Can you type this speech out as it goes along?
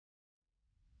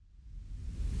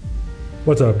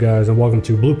What's up, guys, and welcome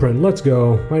to Blueprint Let's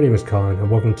Go. My name is Colin,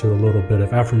 and welcome to a little bit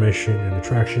of affirmation and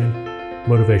attraction,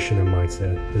 motivation and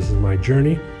mindset. This is my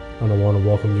journey, and I want to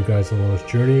welcome you guys along this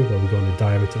journey where we're going to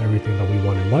dive into everything that we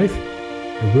want in life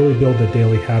and really build the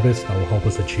daily habits that will help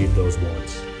us achieve those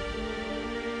wants.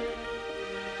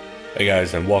 Hey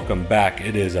guys, and welcome back.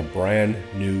 It is a brand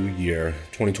new year,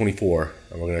 2024,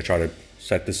 and we're going to try to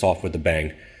set this off with a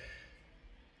bang.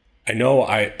 I know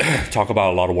I talk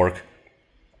about a lot of work.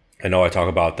 I know I talk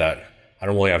about that I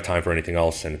don't really have time for anything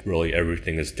else, and really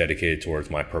everything is dedicated towards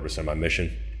my purpose and my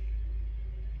mission.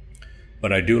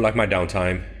 But I do like my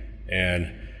downtime,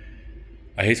 and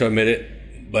I hate to admit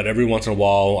it, but every once in a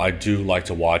while I do like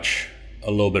to watch a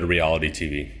little bit of reality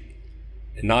TV.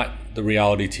 And not the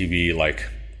reality TV like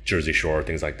Jersey Shore,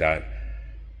 things like that,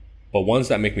 but ones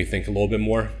that make me think a little bit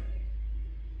more,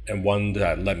 and one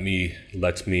that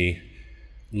lets me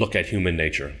look at human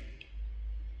nature.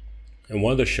 And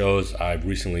one of the shows I've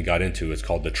recently got into is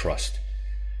called The Trust.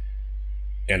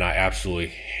 And I absolutely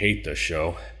hate this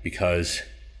show because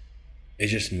it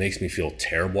just makes me feel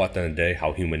terrible at the end of the day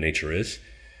how human nature is.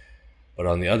 But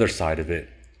on the other side of it,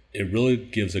 it really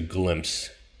gives a glimpse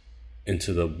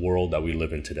into the world that we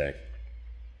live in today.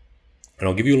 And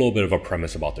I'll give you a little bit of a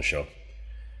premise about the show.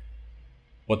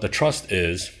 What The Trust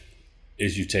is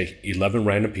you take 11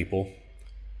 random people,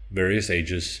 various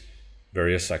ages,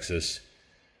 various sexes,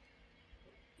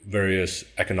 various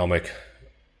economic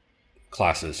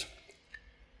classes,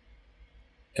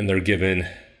 and they're given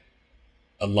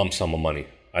a lump sum of money.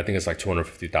 I think it's like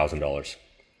 $250,000.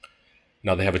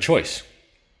 Now they have a choice.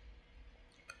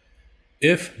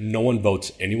 If no one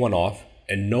votes anyone off,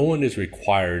 and no one is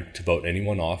required to vote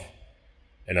anyone off,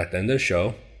 and at the end of the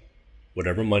show,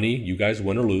 whatever money you guys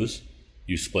win or lose,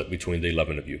 you split between the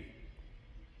 11 of you.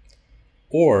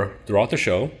 Or throughout the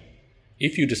show,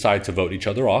 if you decide to vote each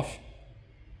other off,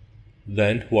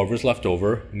 then whoever's left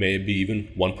over, maybe even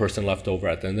one person left over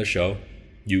at the end of the show,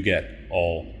 you get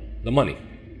all the money.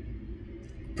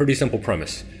 Pretty simple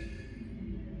premise.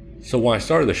 So when I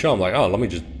started the show, I'm like, let me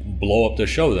just blow up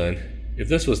this show then. If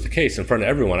this was the case in front of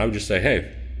everyone, I would just say,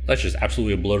 hey, let's just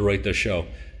absolutely obliterate this show.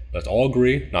 Let's all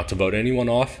agree not to vote anyone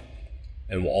off,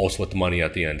 and we'll all split the money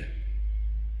at the end.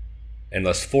 And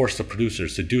let's force the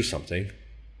producers to do something.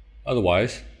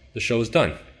 Otherwise, the show is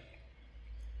done.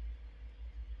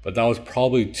 But that was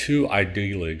probably too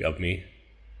idyllic of me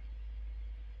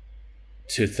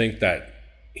to think that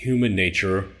human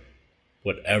nature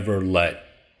would ever let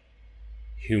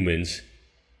humans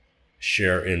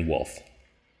share in wealth.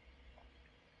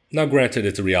 Now, granted,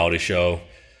 it's a reality show,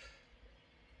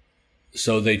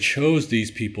 so they chose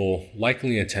these people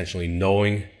likely intentionally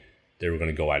knowing they were going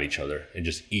to go at each other and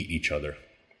just eat each other.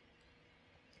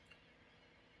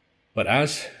 But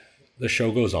as the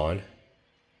show goes on,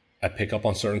 I pick up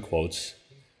on certain quotes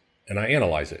and I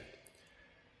analyze it.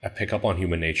 I pick up on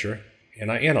human nature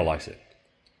and I analyze it.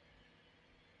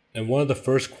 And one of the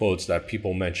first quotes that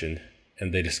people mentioned,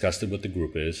 and they discussed it with the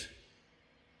group, is,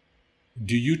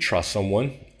 do you trust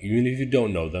someone, even if you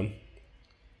don't know them,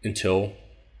 until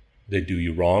they do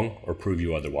you wrong or prove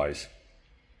you otherwise?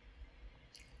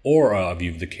 Or of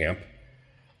you, the camp,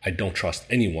 I don't trust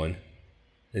anyone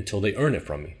until they earn it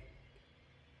from me.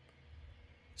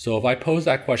 So if I pose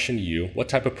that question to you, what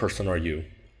type of person are you?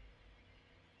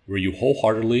 Will you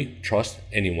wholeheartedly trust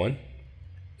anyone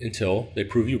until they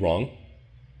prove you wrong?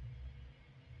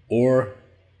 Or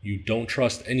you don't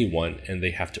trust anyone and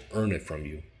they have to earn it from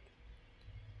you?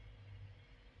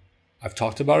 I've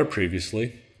talked about it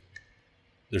previously.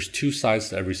 There's two sides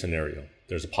to every scenario.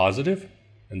 There's a positive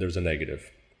and there's a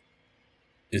negative.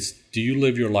 It's, do you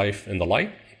live your life in the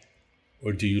light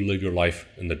or do you live your life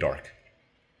in the dark?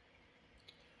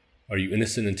 Are you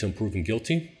innocent until proven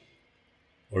guilty?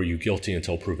 Or are you guilty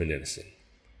until proven innocent?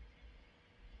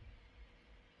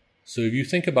 So if you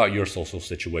think about your social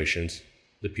situations,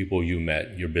 the people you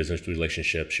met, your business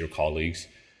relationships, your colleagues,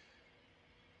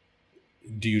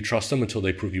 do you trust them until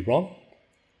they prove you wrong?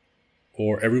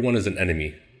 Or everyone is an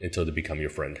enemy until they become your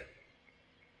friend?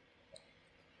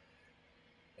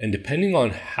 And depending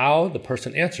on how the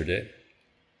person answered it,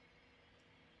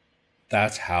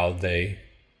 that's how they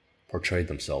portrayed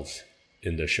themselves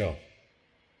in this show.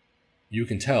 You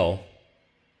can tell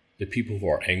the people who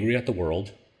are angry at the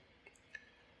world.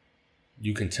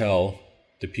 You can tell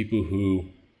the people who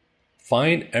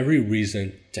find every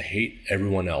reason to hate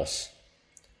everyone else.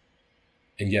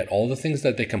 And yet all the things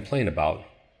that they complain about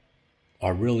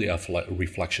are really a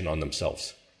reflection on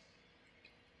themselves.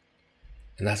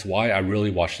 And that's why I really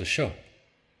watch the show.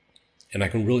 And I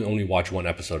can really only watch one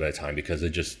episode at a time because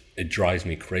it drives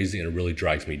me crazy and it really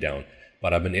drags me down.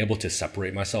 But I've been able to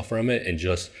separate myself from it and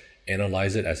just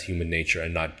analyze it as human nature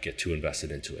and not get too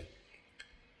invested into it.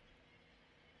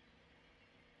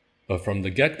 But from the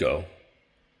get-go,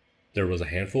 there was a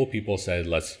handful of people who said,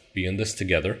 let's be in this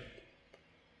together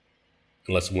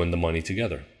and let's win the money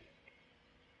together.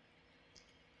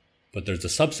 But there's a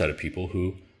subset of people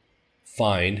who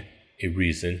find a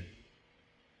reason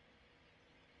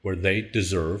where they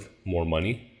deserve more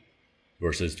money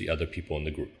versus the other people in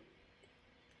the group.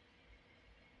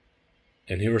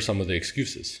 And here are some of the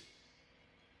excuses.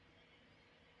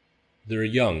 They're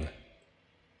young.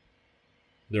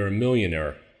 They're a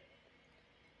millionaire.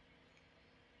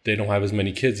 They don't have as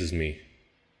many kids as me.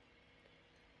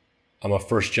 I'm a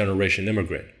first-generation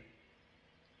immigrant.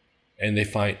 And they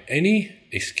find any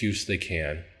excuse they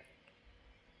can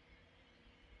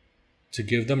to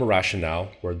give them a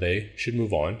rationale where they should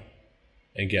move on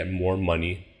and get more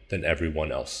money than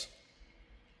everyone else.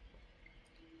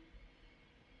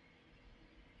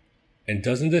 And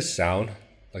doesn't this sound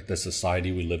like the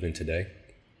society we live in today?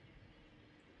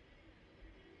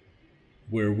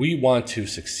 Where we want to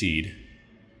succeed,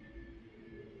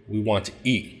 we want to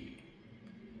eat,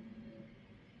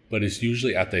 but it's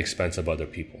usually at the expense of other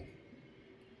people.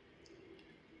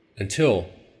 Until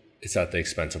it's at the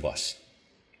expense of us.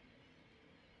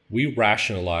 We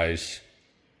rationalize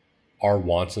our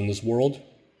wants in this world,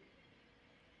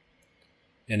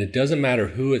 and it doesn't matter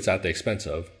who it's at the expense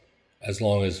of, as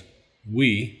long as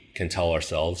we can tell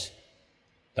ourselves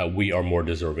that we are more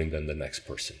deserving than the next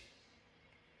person.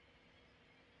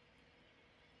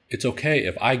 It's okay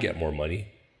if I get more money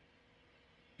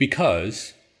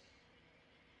because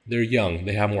they're young,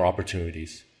 they have more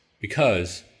opportunities,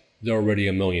 because they're already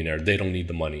a millionaire, they don't need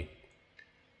the money,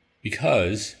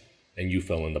 because, and you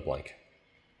fill in the blank.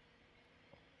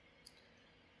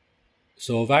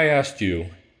 So if I asked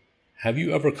you, have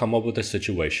you ever come up with a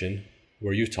situation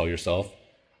where you tell yourself,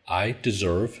 I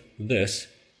deserve this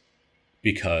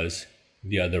because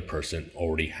the other person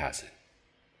already has it,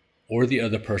 or the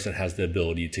other person has the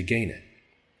ability to gain it?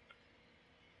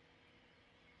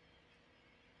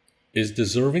 Is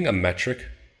deserving a metric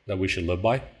that we should live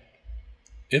by?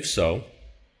 If so,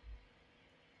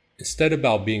 instead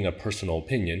about being a personal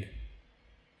opinion,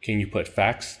 can you put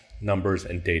facts, numbers,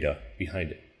 and data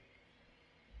behind it?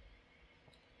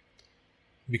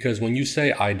 Because when you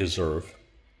say I deserve,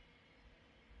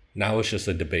 now it's just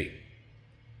a debate.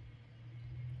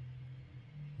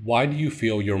 Why do you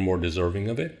feel you're more deserving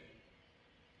of it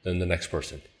than the next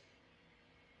person?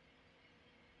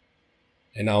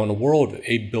 And now in a world of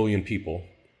 8 billion people,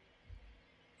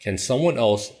 can someone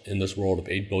else in this world of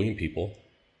 8 billion people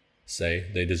say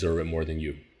they deserve it more than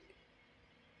you?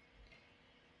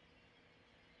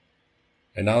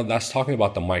 And now that's talking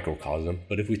about the microcosm,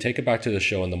 but if we take it back to the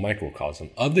show in the microcosm,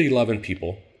 of the 11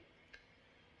 people,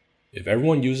 if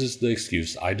everyone uses the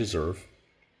excuse, I deserve,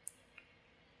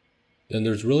 then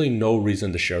there's really no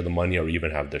reason to share the money or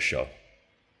even have this show.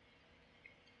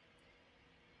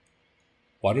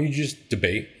 Why don't you just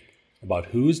debate about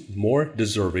who's more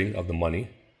deserving of the money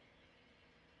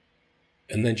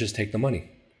and then just take the money?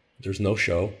 There's no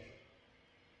show,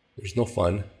 there's no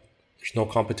fun, there's no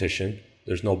competition,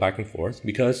 there's no back and forth,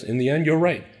 because in the end, you're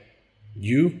right.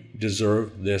 You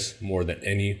deserve this more than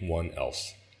anyone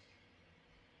else.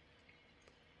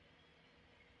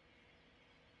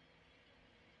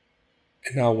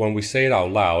 And now when we say it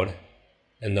out loud,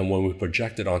 and then when we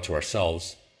project it onto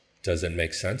ourselves, does it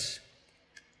make sense?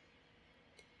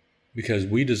 Because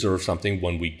we deserve something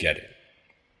when we get it.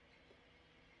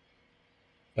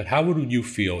 But how would you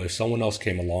feel if someone else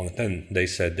came along and then they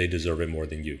said they deserve it more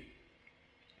than you?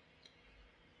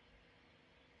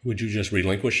 Would you just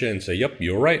relinquish it and say, yep,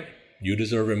 you're right, you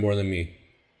deserve it more than me?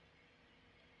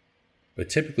 But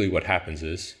typically what happens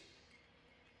is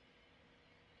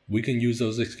we can use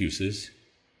those excuses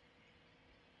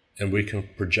and we can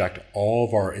project all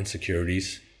of our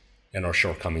insecurities and our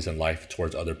shortcomings in life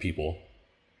towards other people.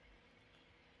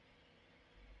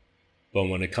 But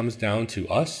when it comes down to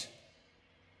us,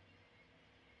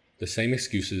 the same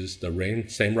excuses, the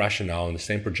same rationale, and the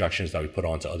same projections that we put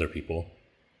onto other people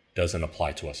doesn't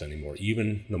apply to us anymore,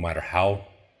 even no matter how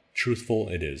truthful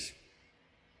it is.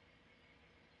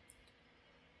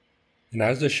 And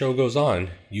as the show goes on,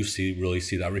 you really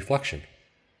see that reflection.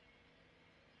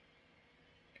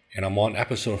 And I'm on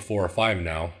episode 4 or 5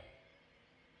 now.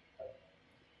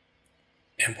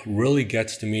 And what really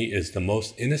gets to me is the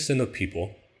most innocent of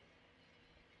people,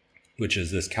 which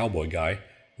is this cowboy guy,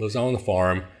 lives out on the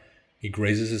farm, he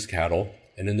grazes his cattle,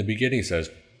 and in the beginning he says,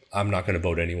 I'm not going to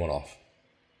vote anyone off.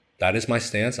 That is my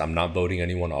stance, I'm not voting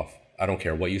anyone off. I don't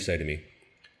care what you say to me.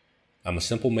 I'm a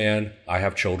simple man. I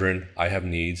have children. I have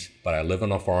needs, but I live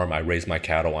on a farm. I raise my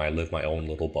cattle. I live my own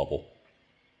little bubble.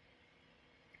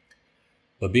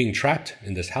 But being trapped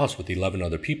in this house with 11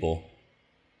 other people,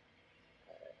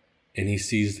 and he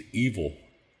sees evil.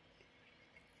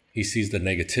 He sees the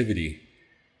negativity.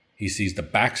 He sees the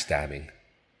backstabbing.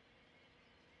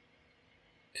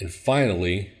 And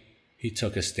finally, he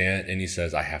took a stand and he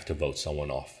says, I have to vote someone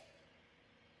off.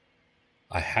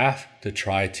 I have to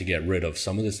try to get rid of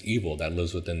some of this evil that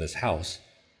lives within this house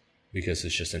because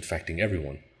it's just infecting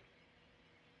everyone.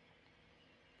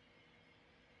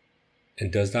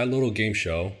 And does that little game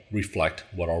show reflect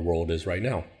what our world is right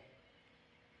now?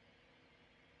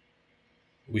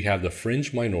 We have the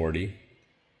fringe minority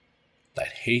that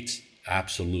hates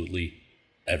absolutely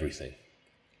everything.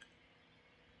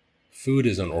 Food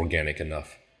isn't organic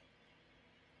enough.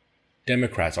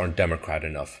 Democrats aren't Democrat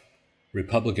enough.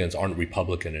 Republicans aren't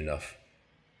Republican enough.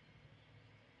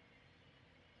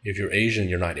 If you're Asian,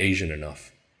 you're not Asian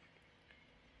enough.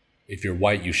 If you're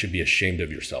white, you should be ashamed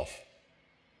of yourself.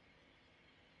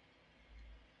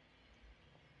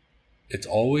 It's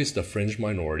always the fringe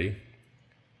minority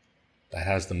that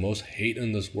has the most hate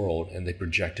in this world, and they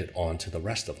project it onto the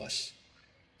rest of us.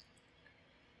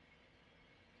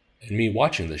 And me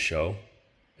watching this show,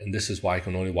 and this is why I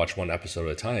can only watch one episode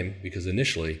at a time, because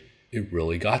initially it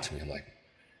really got to me. I'm like,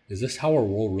 is this how our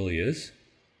world really is?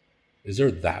 Is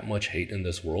there that much hate in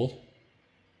this world?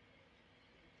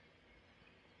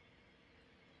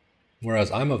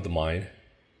 Whereas I'm of the mind,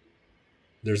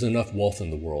 there's enough wealth in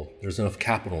the world. There's enough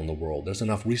capital in the world. There's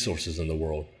enough resources in the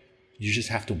world. You just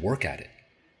have to work at it.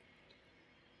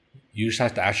 You just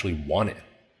have to actually want it.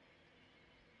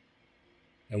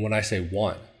 And when I say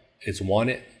want, it's want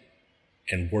it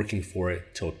and working for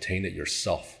it to obtain it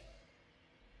yourself.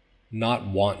 Not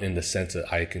want in the sense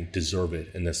that I can deserve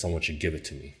it and then someone should give it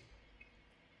to me.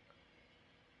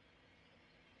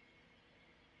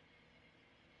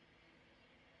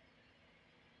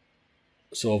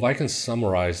 So if I can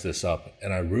summarize this up,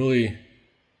 and I really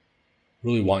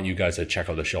want you guys to check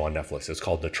out the show on Netflix. It's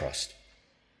called The Trust.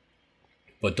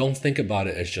 But don't think about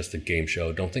it as just a game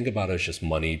show. Don't think about it as just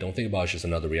money. Don't think about it as just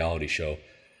another reality show.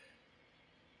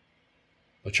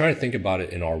 But try to think about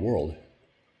it in our world.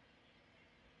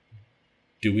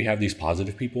 Do we have these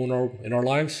positive people in our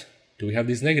lives? Do we have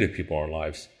these negative people in our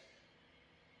lives?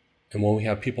 And when we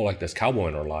have people like this cowboy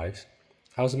in our lives,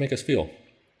 how does it make us feel?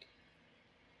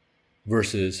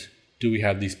 Versus, do we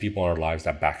have these people in our lives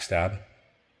that backstab,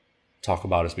 talk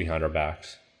about us behind our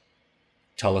backs,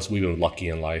 tell us we've been lucky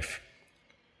in life,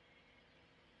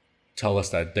 tell us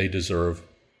that they deserve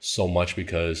so much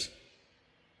because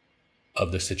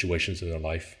of the situations in their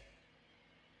life,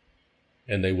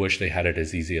 and they wish they had it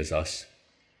as easy as us?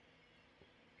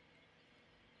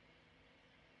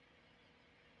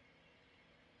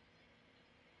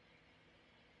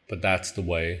 But that's the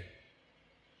way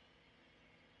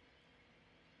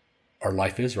our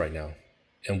life is right now.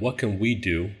 And what can we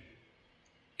do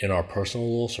in our personal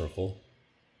little circle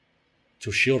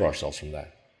to shield ourselves from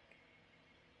that?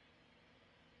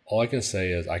 All I can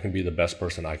say is I can be the best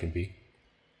person I can be.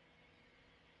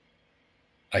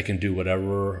 I can do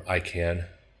whatever I can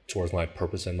towards my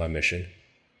purpose and my mission.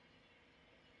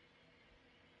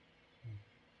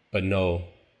 But know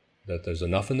that there's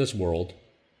enough in this world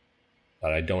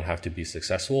that I don't have to be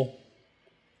successful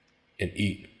and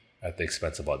eat at the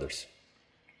expense of others.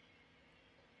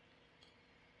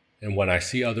 And when I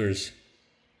see others,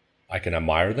 I can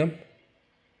admire them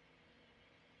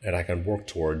and I can work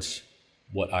towards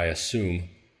what I assume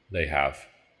they have.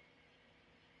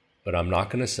 But I'm not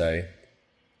going to say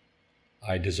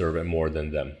I deserve it more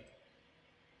than them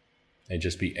and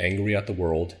just be angry at the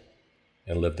world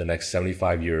and live the next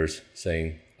 75 years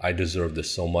saying, I deserve this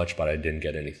so much, but I didn't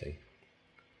get anything.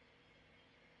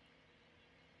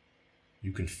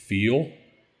 You can feel,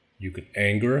 you can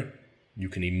anger, you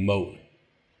can emote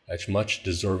as much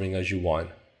deserving as you want.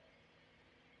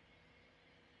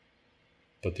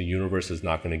 But the universe is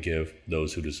not going to give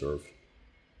those who deserve.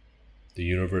 The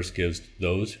universe gives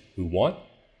those who want,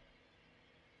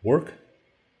 work,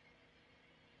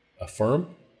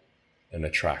 affirm, and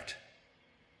attract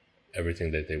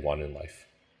everything that they want in life.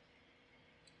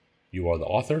 You are the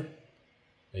author,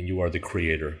 and you are the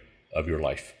creator of your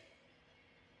life.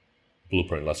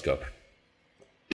 Blueprint, let's go.